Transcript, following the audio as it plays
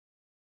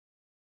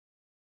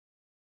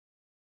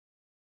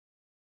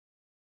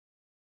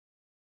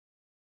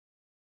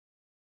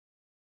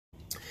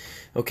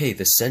Okay,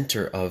 the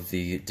center of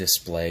the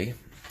display,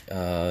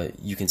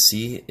 you can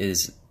see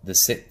is the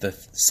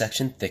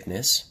section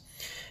thickness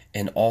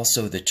and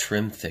also the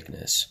trim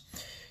thickness.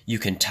 You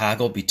can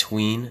toggle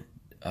between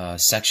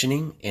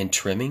sectioning and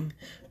trimming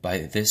by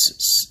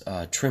this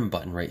trim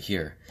button right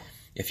here.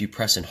 If you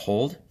press and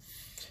hold,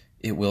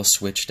 it will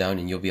switch down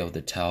and you'll be able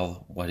to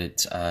tell what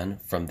it's on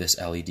from this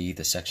LED,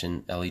 the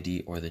section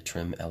LED or the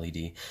trim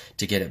LED.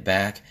 To get it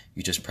back,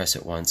 you just press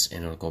it once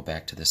and it'll go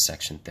back to the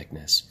section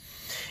thickness.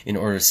 In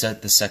order to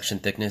set the section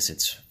thickness,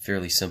 it's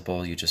fairly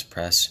simple. You just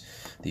press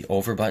the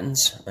over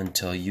buttons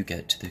until you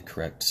get to the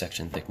correct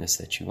section thickness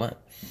that you want.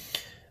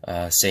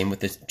 Same with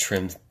the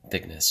trim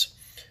thickness.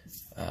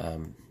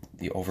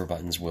 The over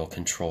buttons will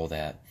control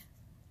that.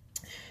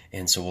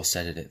 And so we'll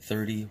set it at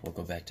 30. We'll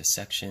go back to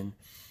section.